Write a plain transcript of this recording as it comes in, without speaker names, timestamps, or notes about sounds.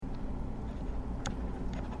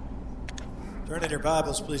Turn in your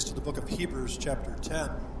Bibles, please, to the book of Hebrews, chapter 10.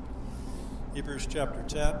 Hebrews, chapter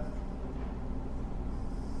 10.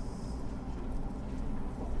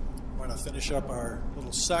 We're going to finish up our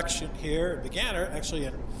little section here. It began actually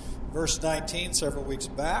in verse 19 several weeks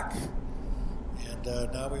back.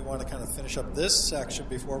 And now we want to kind of finish up this section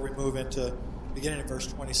before we move into beginning in verse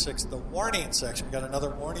 26, the warning section. We've got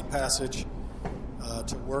another warning passage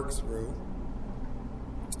to work through.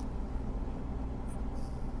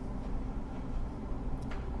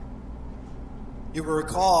 You will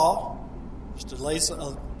recall,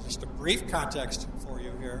 just a brief context for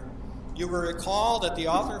you here, you will recall that the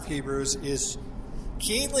author of Hebrews is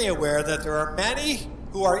keenly aware that there are many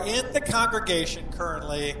who are in the congregation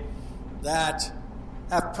currently that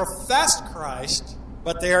have professed Christ,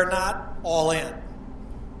 but they are not all in.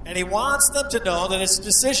 And he wants them to know that it's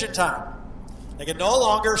decision time. They can no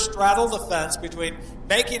longer straddle the fence between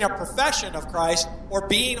making a profession of Christ or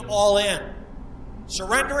being all in.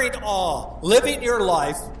 Surrendering all, living your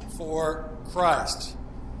life for Christ.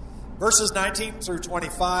 Verses 19 through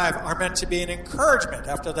 25 are meant to be an encouragement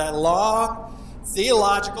after that long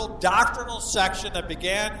theological, doctrinal section that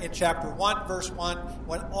began in chapter 1, verse 1,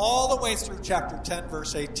 went all the way through chapter 10,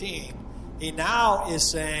 verse 18. He now is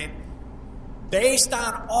saying, based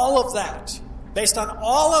on all of that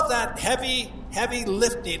heavy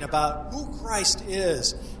lifting about who Christ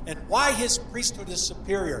is and why his priesthood is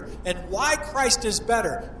superior and why Christ is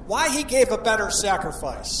better, why he gave a better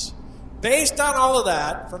sacrifice. Based on all of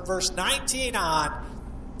that, from verse 19 on,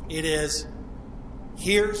 it is,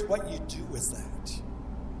 here's what you do with that.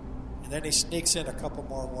 And then he sneaks in a couple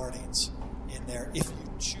more warnings in there if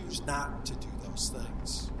you choose not to do those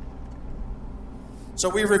things. So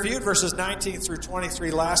we reviewed verses 19 through 23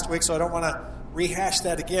 last week, so I don't want to rehash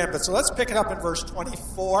that again. But so let's pick it up in verse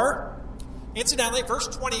 24. Incidentally, verse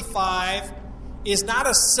 25 is not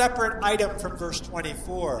a separate item from verse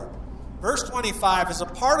 24. Verse 25 is a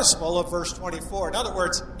participle of verse 24. In other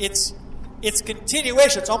words, it's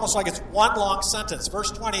continuation. It's almost like it's one long sentence.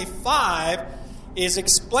 Verse 25 is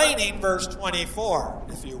explaining verse 24,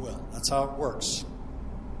 if you will. That's how it works.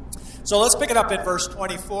 So let's pick it up in verse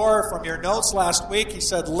 24 from your notes last week. He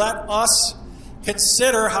said, let us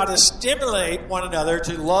consider how to stimulate one another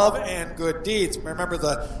to love and good deeds. Remember,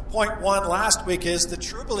 the point one last week is the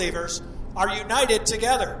true believers are united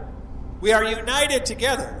together. We are united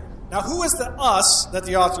together. Now, who is the us that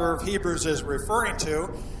the author of Hebrews is referring to?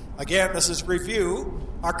 Again, this is review.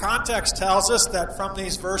 Our context tells us that from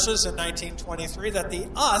these verses in 1923 that the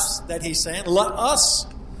us that he's saying, let us,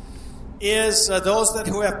 is those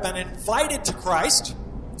who have been invited to Christ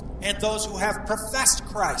and those who have professed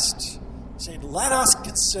Christ. Saying, let us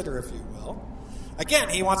consider, if you will. Again,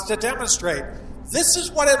 he wants to demonstrate this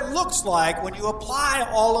is what it looks like when you apply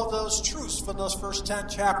all of those truths from those first 10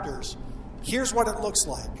 chapters. Here's what it looks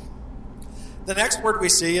like. The next word we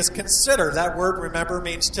see is consider. That word, remember,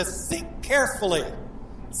 means to think carefully.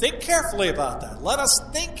 Think carefully about that. Let us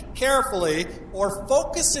think carefully or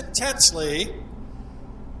focus intensely.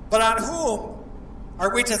 But on whom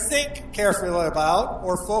are we to think carefully about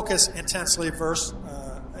or focus intensely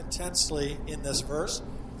in this verse?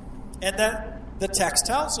 And then the text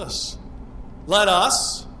tells us, let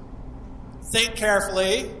us think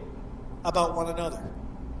carefully about one another.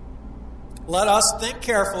 Let us think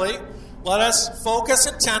carefully. Let us focus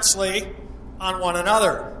intensely on one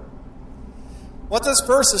another. What this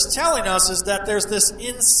verse is telling us is that there's this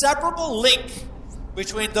inseparable link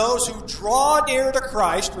between those who draw near to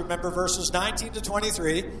Christ, remember verses 19 to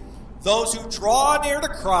 23, those who draw near to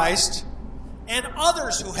Christ and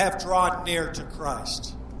others who have drawn near to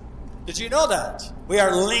Christ. Did you know that? We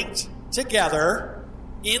are linked together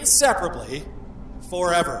inseparably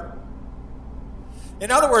forever. In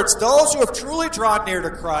other words, those who have truly drawn near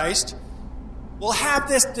to Christ will have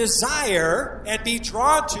this desire and be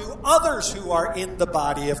drawn to others who are in the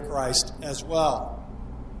body of Christ as well.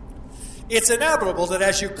 It's inevitable that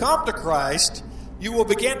as you come to Christ, you will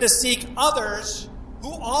begin to seek others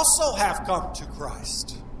who also have come to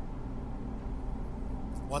Christ.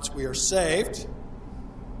 Once we are saved,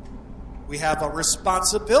 we have a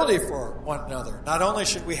responsibility for one another. Not only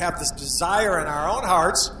should we have this desire in our own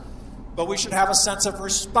hearts, but we should have a sense of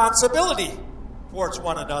responsibility towards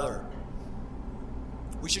one another.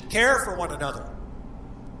 We should care for one another.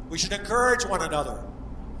 We should encourage one another.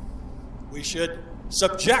 We should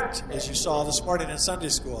subject, as you saw this morning in Sunday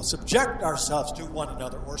school, subject ourselves to one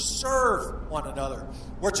another or serve one another.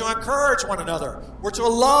 We're to encourage one another. We're to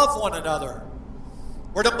love one another.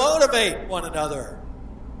 We're to motivate one another.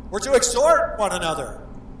 We're to exhort one another.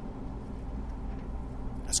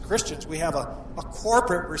 As Christians, we have a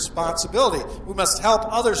corporate responsibility. We must help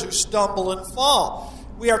others who stumble and fall.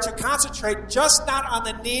 We are to concentrate just not on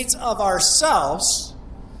the needs of ourselves,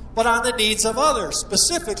 but on the needs of others,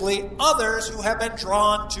 specifically others who have been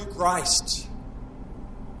drawn to Christ.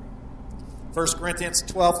 1 Corinthians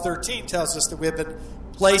 12:13 tells us that we have been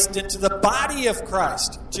placed into the body of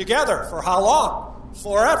Christ together. For how long?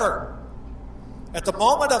 Forever. At the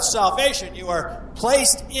moment of salvation, you are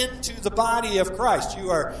placed into the body of Christ.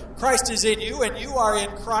 Christ is in you, and you are in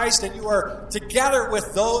Christ, and you are together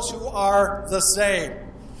with those who are the same.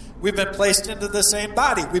 We've been placed into the same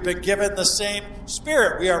body. We've been given the same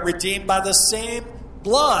Spirit. We are redeemed by the same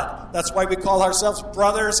blood. That's why we call ourselves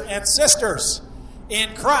brothers and sisters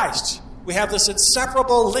in Christ. We have this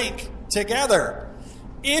inseparable link together.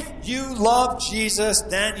 If you love Jesus,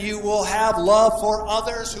 then you will have love for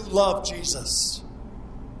others who love Jesus.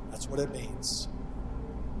 That's what it means.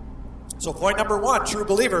 So point number one, true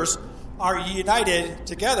believers are united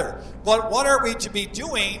together. But what are we to be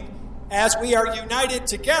doing as we are united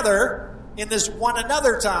together in this one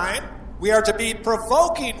another time? We are to be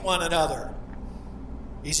provoking one another.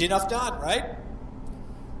 Easy enough done, right?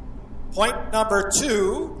 Point number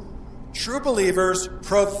two, true believers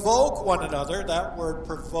provoke one another. That word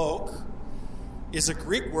provoke is a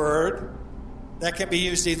Greek word that can be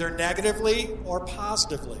used either negatively or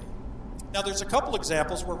positively. Now, there's a couple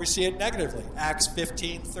examples where we see it negatively. Acts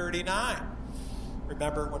 15:39.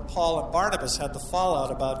 Remember when Paul and Barnabas had the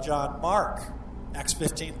fallout about John Mark. Acts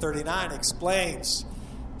 15:39 explains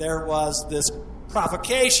there was this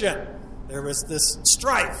provocation. There was this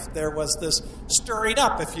strife. There was this stirring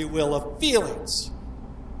up, if you will, of feelings.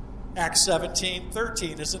 Acts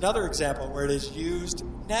 17:13 is another example where it is used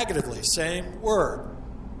negatively, same word.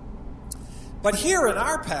 But here in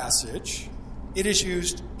our passage, it is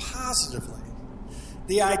used positively.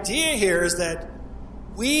 The idea here is that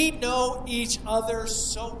we know each other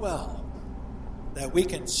so well that we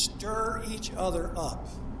can stir each other up.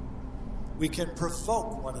 We can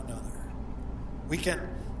provoke one another. We can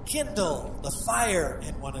kindle the fire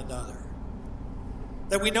in one another.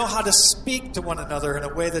 That we know how to speak to one another in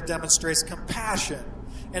a way that demonstrates compassion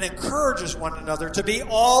and encourages one another to be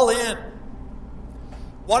all in.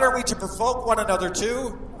 What are we to provoke one another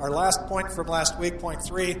to? Our last point from last week, point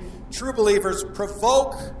 3, true believers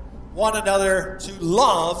provoke one another to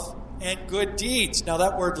love and good deeds. Now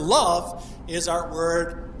that word love is our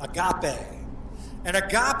word agape. And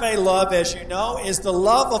agape love, as you know, is the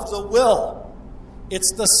love of the will.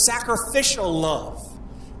 It's the sacrificial love.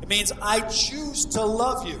 It means I choose to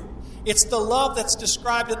love you. It's the love that's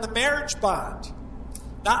described in the marriage bond.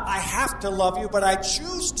 Not I have to love you, but I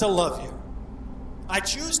choose to love you. I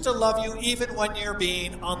choose to love you even when you're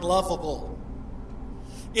being unlovable.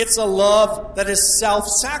 It's a love that is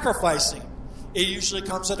self-sacrificing. It usually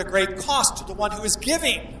comes at a great cost to the one who is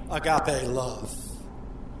giving agape love.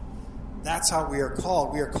 That's how we are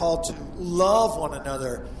called. We are called to love one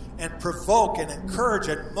another and provoke and encourage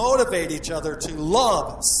and motivate each other to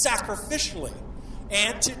love sacrificially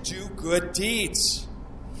and to do good deeds.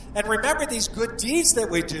 And remember, these good deeds that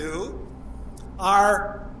we do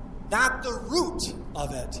are not the root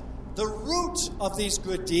of it. The root of these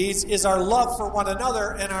good deeds is our love for one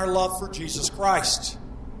another and our love for Jesus Christ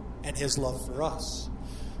and his love for us.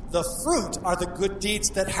 The fruit are the good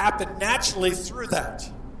deeds that happen naturally through that.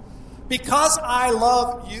 Because I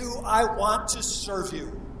love you, I want to serve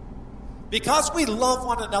you. Because we love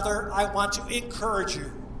one another, I want to encourage you.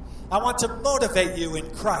 I want to motivate you in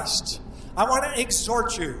Christ. I want to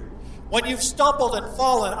exhort you. When you've stumbled and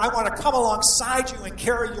fallen, I want to come alongside you and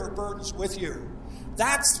carry your burdens with you.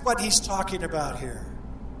 That's what he's talking about here.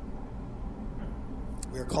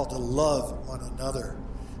 We are called to love one another.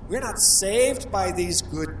 We're not saved by these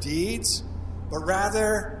good deeds, but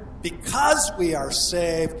rather because we are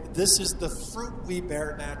saved, this is the fruit we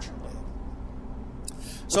bear naturally.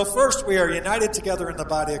 So first, we are united together in the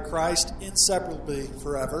body of Christ, inseparably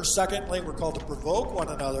forever. Secondly, we're called to provoke one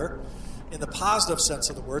another in the positive sense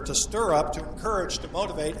of the word, to stir up, to encourage, to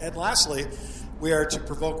motivate. And lastly, we are to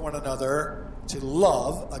provoke one another to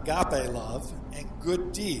love, agape love, and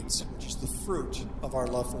good deeds, which is the fruit of our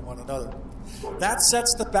love for one another. That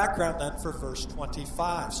sets the background then for verse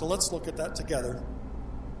 25. So let's look at that together.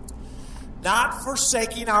 Not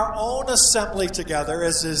forsaking our own assembly together,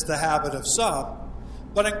 as is the habit of some,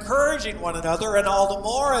 but encouraging one another, and all the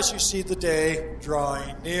more as you see the day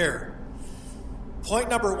drawing near. Point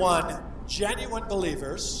number 1, genuine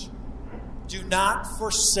believers do not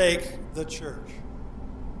forsake the church.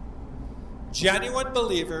 Genuine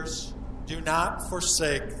believers do not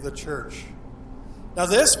forsake the church. Now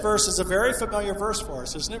this verse is a very familiar verse for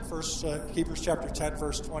us, isn't it? Hebrews chapter 10,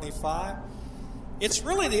 verse 25. It's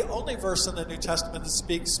really the only verse in the New Testament that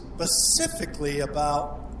speaks specifically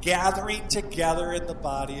about gathering together in the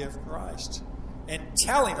body of Christ and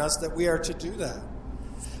telling us that we are to do that.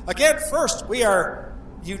 Again, first, we are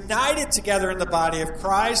united together in the body of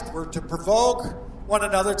Christ. We're to provoke one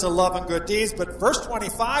another to love and good deeds. But verse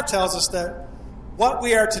 25 tells us that what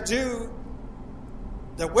we are to do,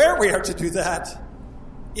 that where we are to do that,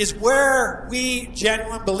 is where we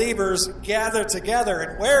genuine believers gather together.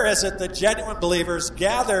 And where is it that genuine believers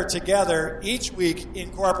gather together each week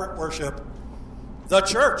in corporate worship? The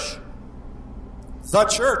church. The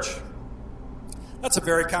church. That's a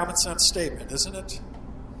very common sense statement, isn't it?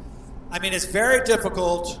 I mean, it's very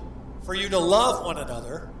difficult for you to love one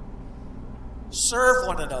another, serve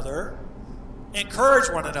one another, encourage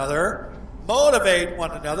one another, motivate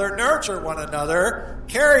one another, nurture one another,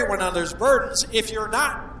 carry one another's burdens if you're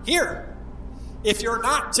not here, if you're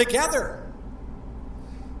not together.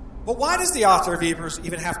 But why does the author of Hebrews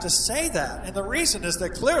even have to say that? And the reason is that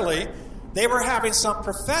clearly they were having some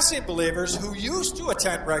professing believers who used to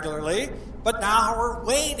attend regularly, but now are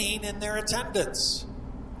waning in their attendance.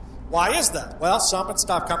 Why is that? Well, some had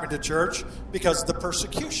stopped coming to church because of the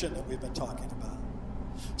persecution that we've been talking about.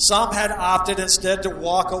 Some had opted instead to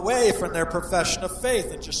walk away from their profession of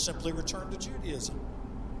faith and just simply return to Judaism.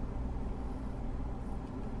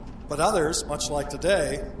 But others, much like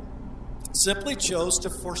today, simply chose to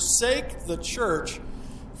forsake the church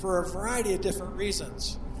for a variety of different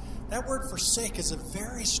reasons. That word forsake is a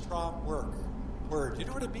very strong word. You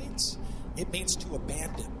know what it means? It means to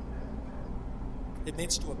abandon. It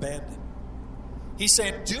means to abandon. He's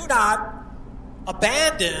saying, do not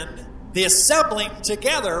abandon the assembling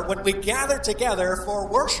together when we gather together for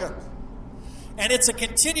worship. And it's a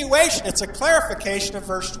continuation, it's a clarification of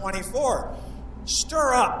verse 24.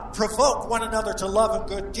 Stir up, provoke one another to love and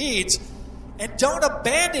good deeds, and don't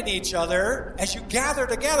abandon each other as you gather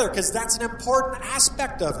together, because that's an important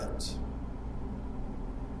aspect of it.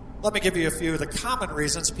 Let me give you a few of the common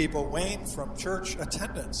reasons people wane from church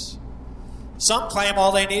attendance. Some claim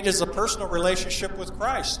all they need is a personal relationship with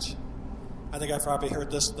Christ. I think I've probably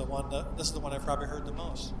heard this is the one I've probably heard the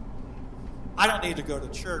most. I don't need to go to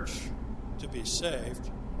church to be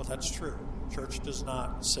saved. Well, that's true. Church does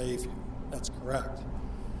not save you. That's correct.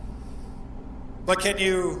 But can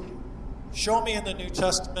you show me in the New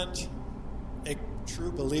Testament a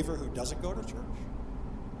true believer who doesn't go to church?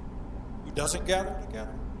 Who doesn't gather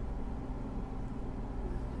together?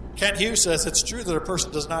 Ken Hughes says it's true that a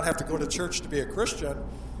person does not have to go to church to be a Christian.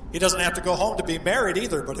 He doesn't have to go home to be married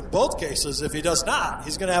either, but in both cases, if he does not,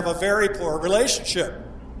 he's going to have a very poor relationship.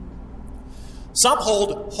 Some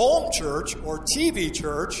hold home church or TV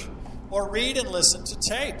church or read and listen to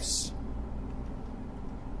tapes.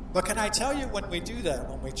 But can I tell you, when we do that,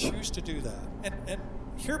 when we choose to do that, and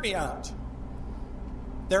hear me out,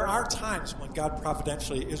 there are times when God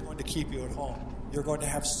providentially is going to keep you at home. You're going to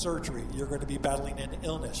have surgery. You're going to be battling an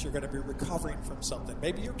illness. You're going to be recovering from something.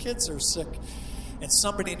 Maybe your kids are sick and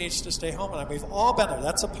somebody needs to stay home. And we've all been there.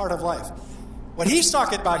 That's a part of life. What he's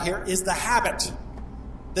talking about here is the habit,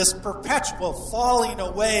 this perpetual falling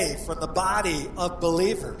away from the body of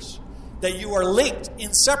believers that you are linked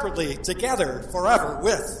inseparably together forever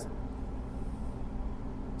with.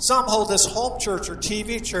 Some hold this home church or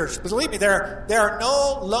TV church. Believe me, there are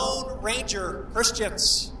no Lone Ranger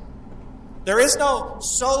Christians. There is no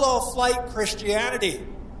solo flight Christianity.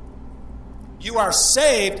 You are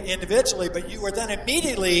saved individually, but you are then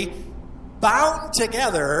immediately bound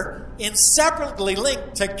together, inseparably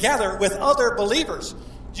linked together with other believers.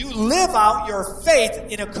 You live out your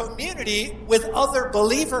faith in a community with other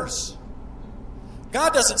believers.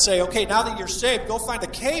 God doesn't say, okay, now that you're saved, go find a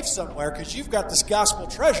cave somewhere because you've got this gospel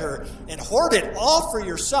treasure and hoard it all for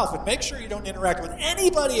yourself and make sure you don't interact with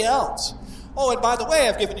anybody else. Oh, and by the way,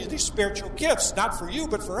 I've given you these spiritual gifts, not for you,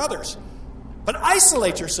 but for others. But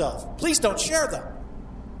isolate yourself. Please don't share them.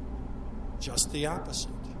 Just the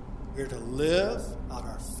opposite. We're to live out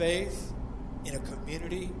our faith in a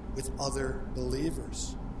community with other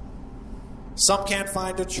believers. Some can't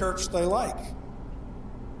find a church they like.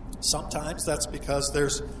 Sometimes that's because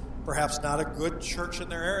there's perhaps not a good church in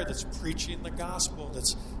their area that's preaching the gospel,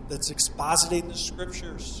 that's expositing the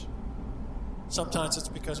scriptures. Sometimes it's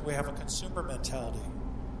because we have a consumer mentality.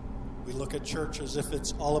 We look at church as if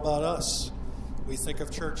it's all about us. We think of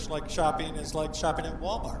church like shopping is like shopping at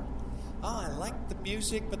Walmart. Oh, I like the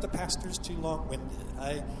music, but the pastor's too long-winded.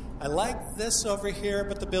 I like this over here,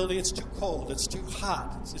 but the building, it's too cold, it's too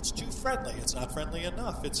hot, it's too friendly. It's not friendly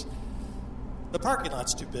enough. The parking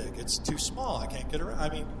lot's too big. It's too small. I can't get around. I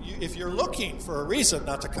mean, if you're looking for a reason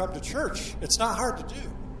not to come to church, it's not hard to do.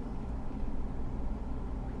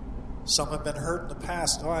 Some have been hurt in the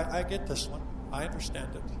past. Oh, I get this one. I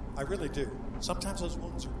understand it. I really do. Sometimes those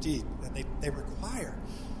wounds are deep, and they require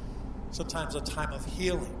sometimes a time of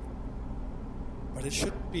healing. But it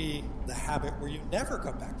shouldn't be the habit where you never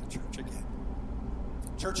come back to church again.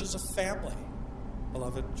 Church is a family,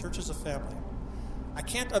 beloved. Church is a family. I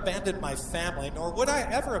can't abandon my family, nor would I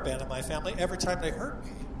ever abandon my family every time they hurt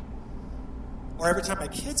me. Or every time my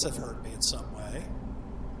kids have hurt me in some way.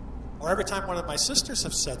 Or every time one of my sisters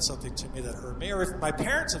have said something to me that hurt me. Or if my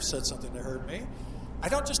parents have said something that hurt me. I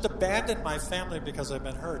don't just abandon my family because I've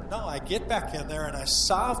been hurt. No, I get back in there and I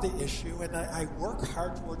solve the issue and I work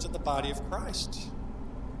hard towards in the body of Christ.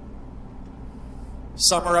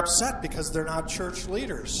 Some are upset because they're not church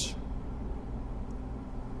leaders.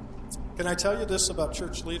 Can I tell you this about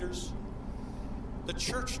church leaders? The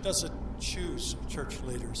church doesn't choose church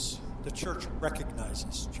leaders. The church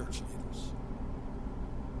recognizes church leaders.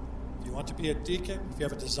 If you want to be a deacon, if you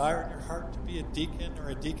have a desire in your heart to be a deacon or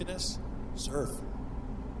a deaconess, serve.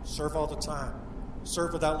 Serve all the time.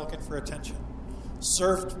 Serve without looking for attention.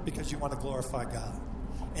 Serve because you want to glorify God.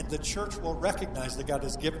 And the church will recognize that God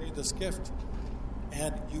has given you this gift.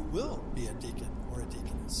 And you will be a deacon or a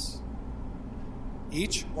deaconess.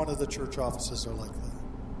 Each one of the church offices are like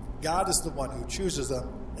that. God is the one who chooses them,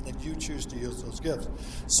 and then you choose to use those gifts.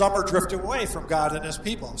 Some are drifting away from God and his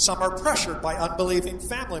people. Some are pressured by unbelieving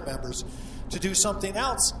family members to do something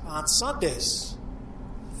else on Sundays.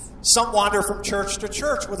 Some wander from church to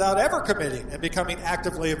church without ever committing and becoming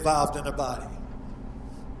actively involved in a body.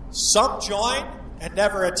 Some join and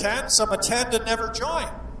never attend. Some attend and never join.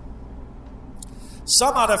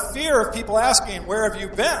 Some out of fear of people asking, "Where have you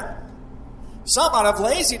been?" Some out of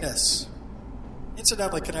laziness.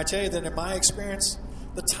 Incidentally, can I tell you that in my experience,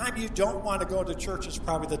 the time you don't want to go to church is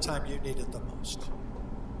probably the time you need it the most.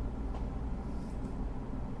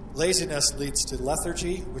 Laziness leads to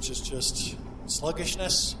lethargy, which is just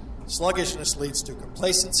sluggishness. Sluggishness leads to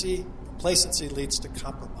complacency. Complacency leads to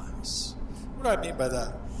compromise. What do I mean by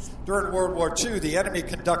that? During World War II, the enemy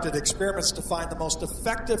conducted experiments to find the most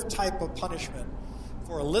effective type of punishment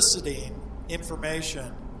for eliciting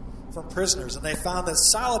information from prisoners, and they found that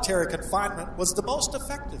solitary confinement was the most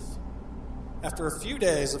effective. After a few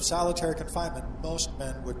days of solitary confinement, most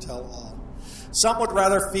men would tell all. Some would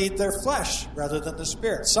rather feed their flesh rather than the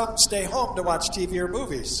spirit. Some stay home to watch TV or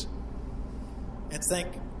movies and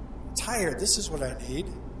think, "Tired, this is what I need."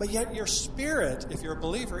 But yet your spirit, if you're a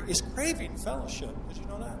believer, is craving fellowship. Did you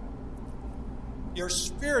know that? Your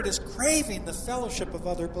spirit is craving the fellowship of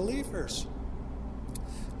other believers.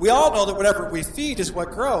 We all know that whatever we feed is what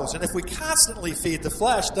grows. And if we constantly feed the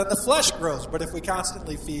flesh, then the flesh grows. But if we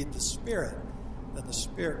constantly feed the spirit, then the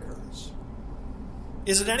spirit grows.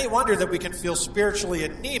 Is it any wonder that we can feel spiritually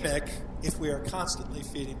anemic if we are constantly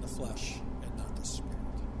feeding the flesh and not the spirit?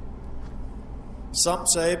 Some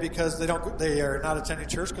say because they are not attending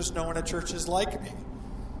church because no one at church is like me.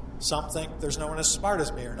 Some think there's no one as smart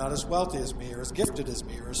as me or not as wealthy as me or as gifted as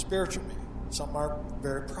me or as spiritual as me. Some are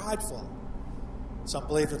very prideful. Some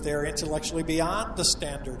believe that they are intellectually beyond the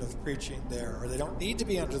standard of preaching there, or they don't need to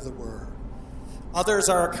be under the word. Others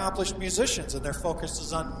are accomplished musicians, and their focus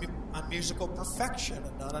is on musical perfection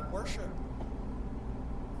and not on worship.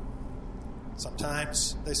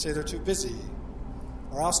 Sometimes they say they're too busy,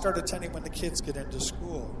 or I'll start attending when the kids get into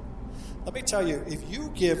school. Let me tell you, if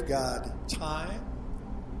you give God time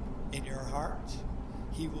in your heart,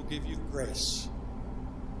 he will give you grace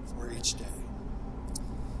for each day.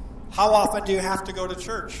 How often do you have to go to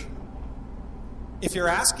church? If you're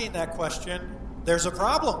asking that question, there's a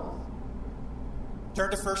problem. Turn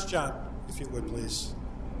to 1 John, if you would, please.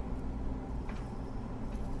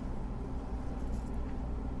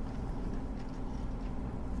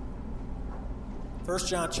 First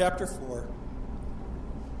John chapter 4.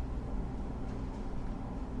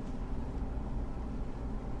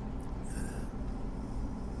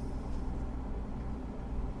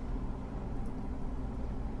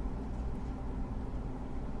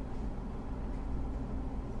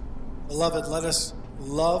 Beloved, let us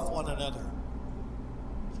love one another.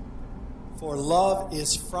 For love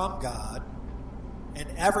is from God, and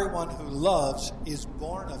everyone who loves is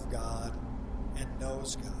born of God and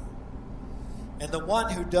knows God. And the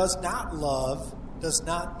one who does not love does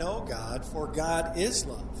not know God, for God is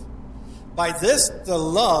love. By this the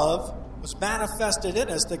love was manifested in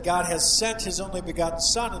us, that God has sent his only begotten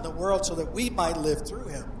Son in the world so that we might live through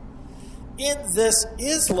him. In this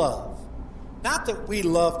is love. Not that we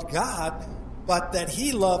loved God, but that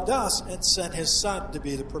he loved us and sent his Son to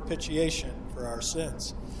be the propitiation for for our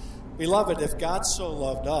sins. Beloved, if God so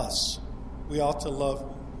loved us, we ought to love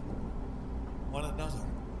one another.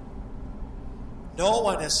 No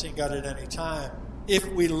one has seen God at any time. If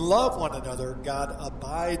we love one another, God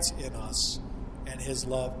abides in us, and his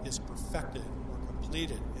love is perfected or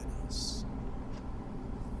completed in us.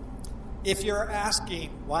 If you're asking,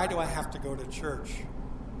 why do I have to go to church?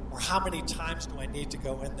 Or how many times do I need to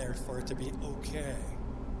go in there for it to be okay?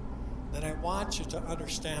 Then I want you to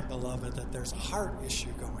understand, beloved, that there's a heart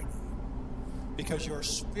issue going on. Because your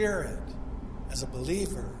spirit, as a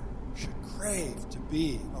believer, should crave to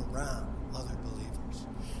be around other believers.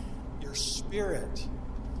 Your spirit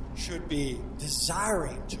should be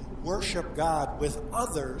desiring to worship God with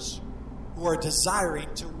others who are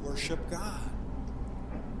desiring to worship God.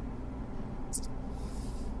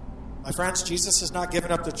 My friends, Jesus has not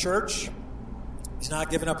given up the church. He's not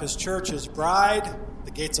given up his church, his bride.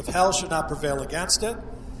 The gates of hell should not prevail against it.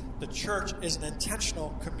 The church is an intentional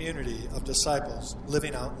community of disciples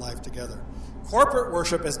living out life together. Corporate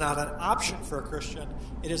worship is not an option for a Christian.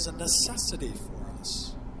 It is a necessity for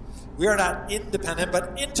us. We are not independent,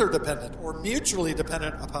 but interdependent or mutually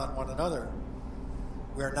dependent upon one another.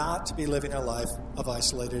 We are not to be living a life of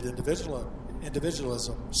isolated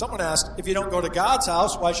individualism. Someone asked, if you don't go to God's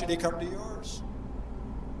house, why should he come to yours?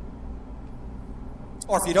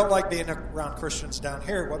 Or if you don't like being around Christians down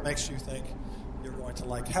here, what makes you think you're going to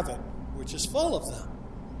like heaven, which is full of them?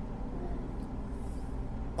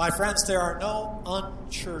 My friends, there are no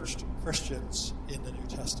unchurched Christians in the New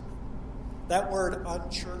Testament. That word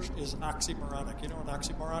unchurched is oxymoronic. You know what an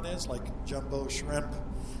oxymoron is? Like jumbo shrimp,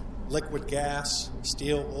 liquid gas,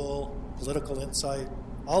 steel wool, political insight,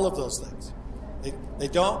 all of those things. They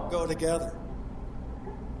don't go together.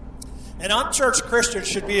 An unchurched Christian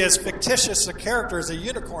should be as fictitious a character as a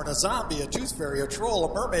unicorn, a zombie, a tooth fairy, a troll,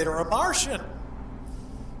 a mermaid, or a Martian.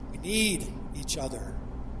 We need each other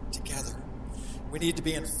together. We need to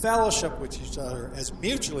be in fellowship with each other as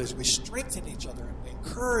mutually as we strengthen each other and we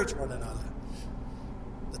encourage one another.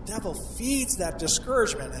 The devil feeds that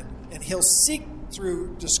discouragement, and he'll seek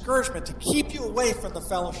through discouragement to keep you away from the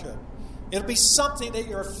fellowship. It'll be something that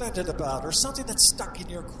you're offended about, or something that's stuck in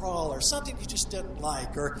your craw, or something you just didn't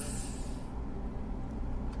like,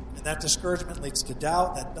 and that discouragement leads to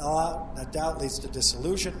doubt, that doubt leads to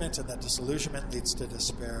disillusionment, and that disillusionment leads to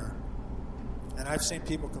despair. And I've seen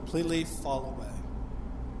people completely fall away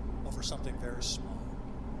over something very small.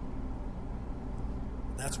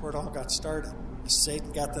 And that's where it all got started.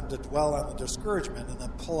 Satan got them to dwell on the discouragement and then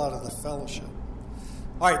pull out of the fellowship.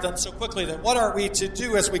 All right, then, so quickly, then, what are we to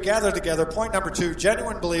do as we gather together? Point number 2,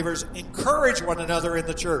 genuine believers encourage one another in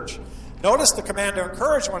the church. Notice the command to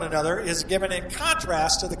encourage one another is given in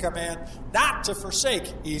contrast to the command not to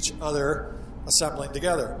forsake each other assembling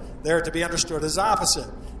together. They're to be understood as opposite.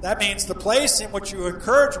 That means the place in which you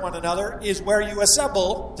encourage one another is where you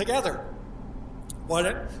assemble together.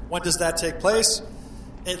 When does that take place?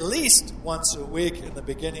 At least once a week in the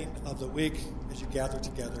beginning of the week as you gather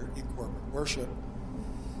together in corporate worship.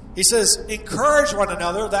 He says, encourage one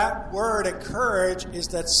another. That word encourage is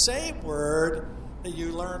that same word that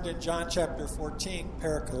you learned in John chapter 14,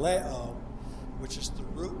 parakaleo, which is the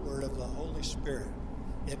root word of the Holy Spirit.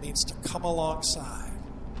 It means to come alongside,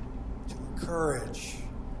 to encourage,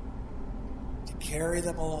 to carry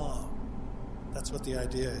them along. That's what the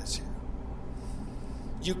idea is here.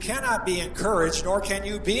 You cannot be encouraged, nor can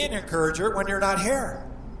you be an encourager when you're not here.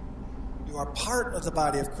 You are part of the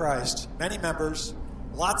body of Christ. Many members,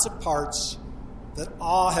 lots of parts that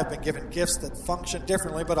all have been given gifts that function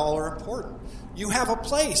differently, but all are important. You have a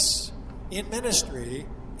place in ministry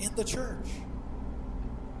in the church.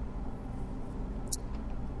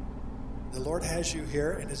 The Lord has you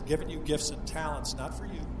here and has given you gifts and talents, not for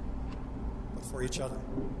you, but for each other.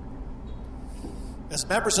 As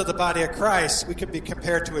members of the body of Christ, we can be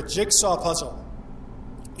compared to a jigsaw puzzle.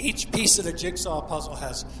 Each piece of the jigsaw puzzle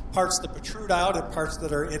has parts that protrude out and parts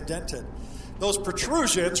that are indented. Those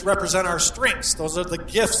protrusions represent our strengths. Those are the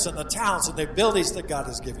gifts and the talents and the abilities that God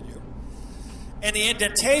has given you. And the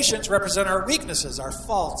indentations represent our weaknesses, our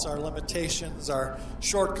faults, our limitations, our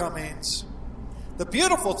shortcomings. The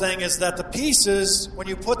beautiful thing is that the pieces, when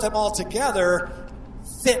you put them all together,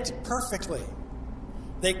 fit perfectly.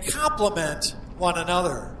 They complement one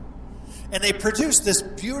another. And they produce this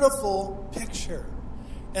beautiful picture.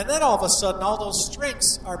 And then all of a sudden, all those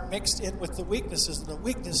strengths are mixed in with the weaknesses, and the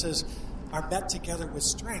weaknesses are met together with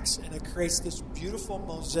strengths, and it creates this beautiful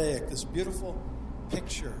mosaic, this beautiful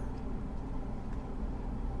picture.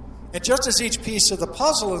 And just as each piece of the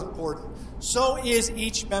puzzle is important, so is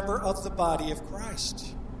each member of the body of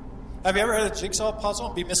Christ. Have you ever had a jigsaw puzzle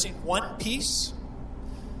and be missing one piece?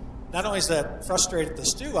 not only has that frustrated the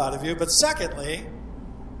stew out of you, but secondly,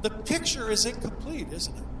 the picture is incomplete,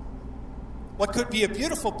 isn't it? What could be a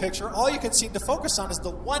beautiful picture, all you can seem to focus on is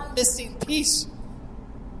the one missing piece.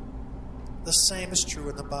 The same is true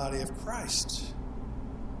in the body of Christ.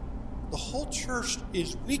 The whole church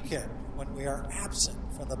is weakened when we are absent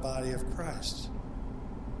from the body of Christ.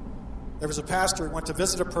 There was a pastor who went to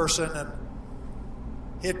visit a person, and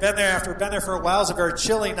he had been there for a while. It was a very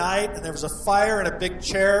chilly night, and there was a fire and a big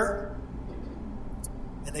chair.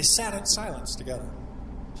 And they sat in silence together,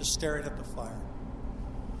 just staring at the fire.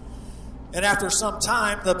 And after some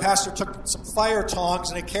time, the pastor took some fire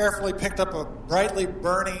tongs and he carefully picked up a brightly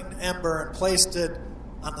burning ember and placed it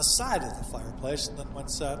on the side of the fireplace, and then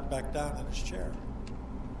sat back down in his chair.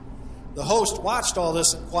 The host watched all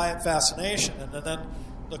this in quiet fascination, and then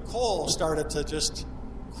the coal started to just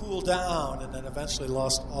cool down and then eventually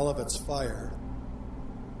lost all of its fire.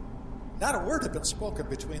 Not a word had been spoken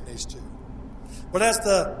between these two. But as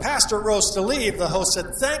the pastor rose to leave, the host said,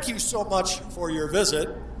 "Thank you so much for your visit,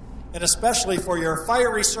 and especially for your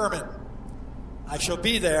fiery sermon. I shall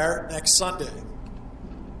be there next Sunday."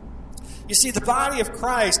 You see, the body of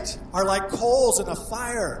Christ are like coals in a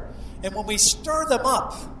fire, and when we stir them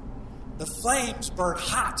up, the flames burn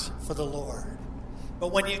hot for the Lord.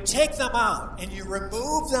 But when you take them out and you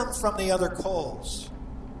remove them from the other coals,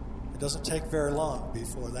 it doesn't take very long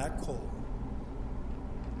before that coal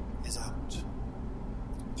is out.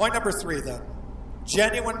 Point number 3, then.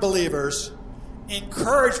 Genuine believers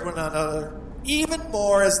encourage one another even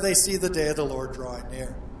more as they see the day of the Lord drawing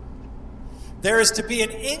near. There is to be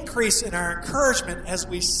an increase in our encouragement as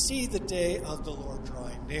we see the day of the Lord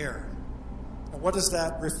drawing near. And what is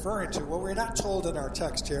that referring to? Well, we're not told in our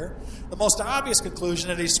text here. The most obvious conclusion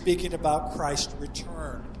that he's speaking about Christ's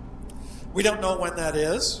return. We don't know when that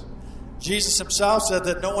is. Jesus himself said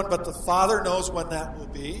that no one but the Father knows when that will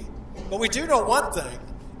be. But we do know one thing.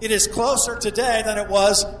 It is closer today than it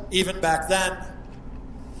was even back then.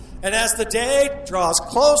 And as the day draws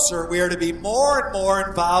closer, we are to be more and more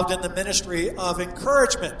involved in the ministry of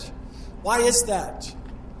encouragement. Why is that?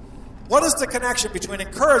 What is the connection between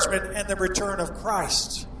encouragement and the return of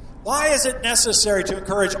Christ? Why is it necessary to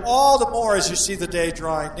encourage all the more as you see the day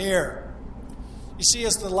drawing near? You see,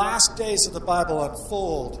 as the last days of the Bible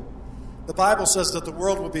unfold, the Bible says that the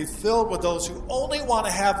world will be filled with those who only want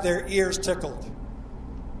to have their ears tickled.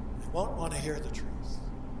 They won't want to hear the truth.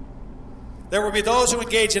 There will be those who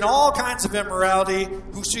engage in all kinds of immorality,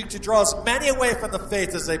 who seek to draw as many away from the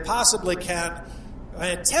faith as they possibly can,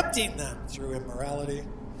 and tempting them through immorality.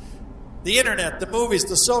 The internet, the movies,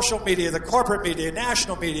 the social media, the corporate media,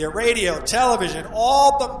 national media, radio, television,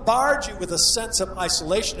 all bombard you with a sense of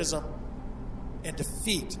isolationism and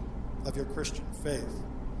defeat of your Christian faith.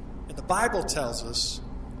 And the Bible tells us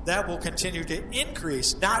that will continue to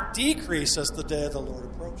increase, not decrease, as the day of the Lord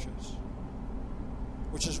approaches.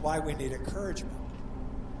 Which is why we need encouragement.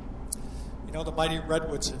 You know, the mighty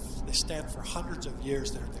redwoods, they stand for hundreds of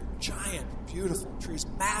years. They're giant, beautiful trees,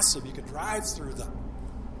 massive. You can drive through them.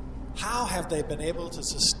 How have they been able to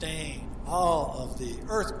sustain all of the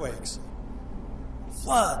earthquakes,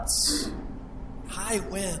 floods, high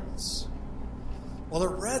winds? Well, the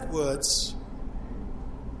redwoods,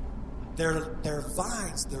 their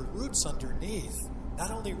vines, their roots underneath,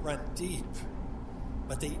 not only run deep,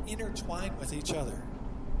 but they intertwine with each other.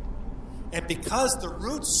 And because the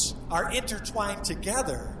roots are intertwined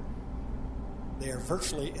together, they are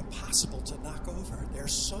virtually impossible to knock over. They're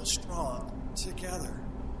so strong together.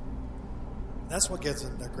 That's what gives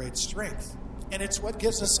them their great strength. And it's what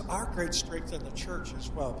gives us our great strength in the church as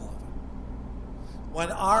well, beloved. When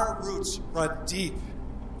our roots run deep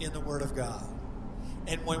in the Word of God,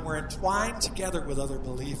 and when we're entwined together with other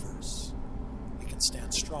believers, we can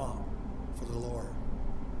stand strong for the Lord.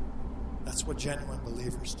 That's what genuine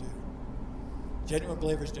believers do. Genuine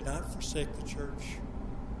believers do not forsake the church.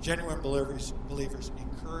 Genuine believers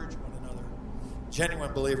encourage one another.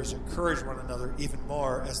 Genuine believers encourage one another even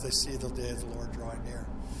more as they see the day of the Lord drawing near.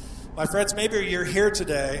 My friends, maybe you're here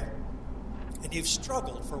today and you've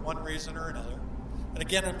struggled for one reason or another. And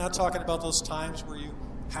again, I'm not talking about those times where you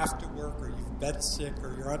have to work or you've been sick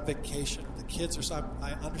or you're on vacation or the kids are something.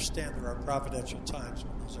 I understand there are providential times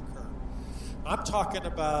when those occur. I'm talking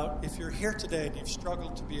about if you're here today and you've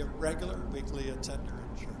struggled to be a regular weekly attender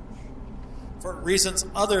in church for reasons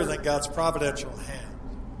other than God's providential hand.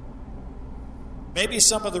 Maybe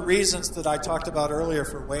some of the reasons that I talked about earlier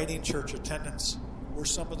for waning church attendance were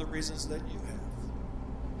some of the reasons that you have.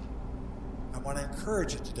 I want to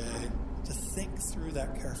encourage you today to think through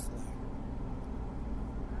that carefully.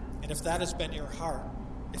 And if that has been your heart,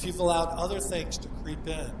 if you've allowed other things to creep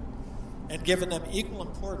in and given them equal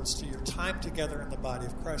importance to your time together in the body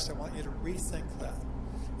of Christ, I want you to rethink that.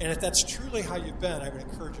 And if that's truly how you've been, I would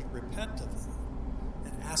encourage you to repent of that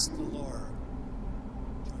and ask the Lord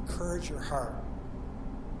to encourage your heart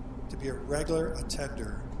to be a regular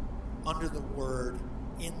attender under the Word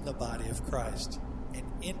in the body of Christ and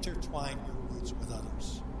intertwine your roots with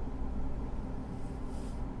others.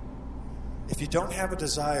 If you don't have a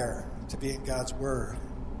desire to be in God's Word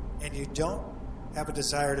and you don't have a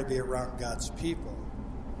desire to be around God's people,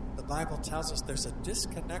 the Bible tells us there's a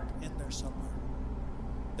disconnect in there somewhere.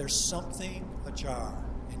 There's something ajar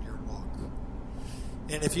in your walk.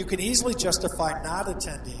 And if you can easily justify not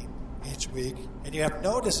attending each week, and you have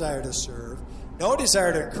no desire to serve, no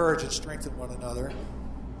desire to encourage and strengthen one another,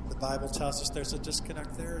 the Bible tells us there's a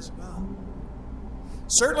disconnect there as well.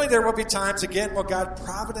 Certainly there will be times, again, where God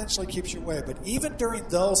providentially keeps you away, but even during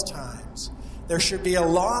those times, there should be a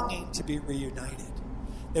longing to be reunited.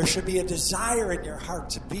 There should be a desire in your heart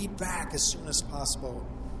to be back as soon as possible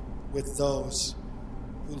with those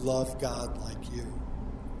who love God like you.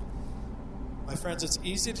 My friends, it's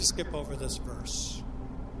easy to skip over this verse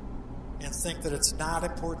and think that it's not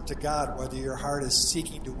important to God whether your heart is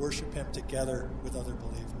seeking to worship Him together with other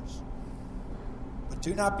believers. But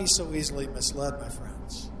do not be so easily misled, my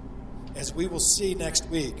friends. As we will see next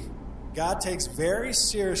week, God takes very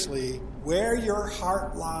seriously where your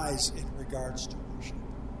heart lies in regards to worship,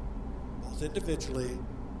 both individually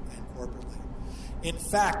and corporately. In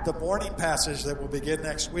fact, the morning passage that will begin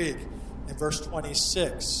next week in verse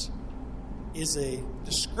 26 is a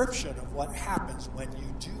description of what happens when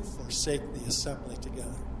you do forsake the assembly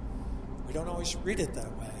together. We don't always read it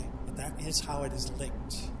that way, but that is how it is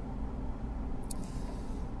linked.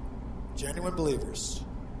 Genuine believers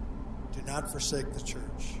do not forsake the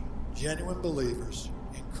church. Genuine believers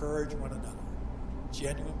encourage one another.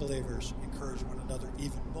 Genuine believers encourage one another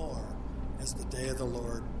even more as the day of the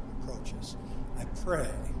Lord approaches. I pray,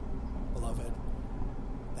 beloved,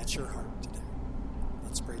 that's your heart today.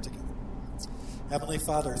 Let's pray together. Heavenly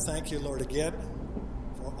Father, thank you, Lord, again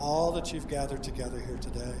for all that you've gathered together here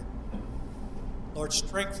today. Lord,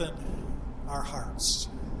 strengthen our hearts.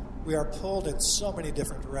 We are pulled in so many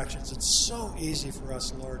different directions. It's so easy for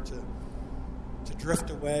us, Lord, to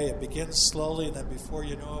drift away. It begins slowly, and then before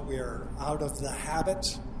you know it, we are out of the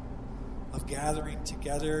habit of gathering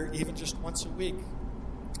together even just once a week.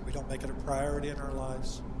 We don't make it a priority in our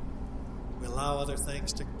lives. We allow other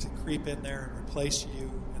things to creep in there and replace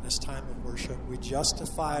you in this time of worship. We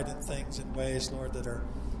justify it in things and ways, Lord, that are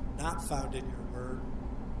not found in your word.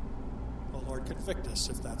 Oh, Lord, convict us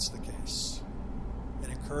if that's the case.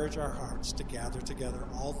 And encourage our hearts to gather together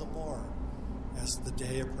all the more as the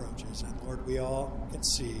day approaches. And Lord, we all can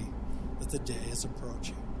see that the day is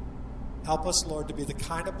approaching. Help us, Lord, to be the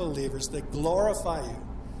kind of believers that glorify you,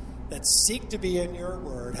 that seek to be in your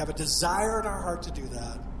word, have a desire in our heart to do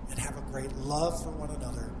that, and have a great love for one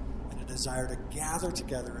another and a desire to gather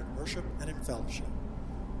together in worship and in fellowship.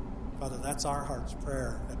 Father, that's our heart's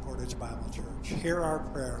prayer at Portage Bible Church. Hear our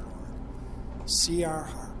prayer, Lord. See our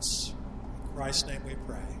hearts. In Christ's name we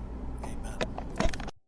pray.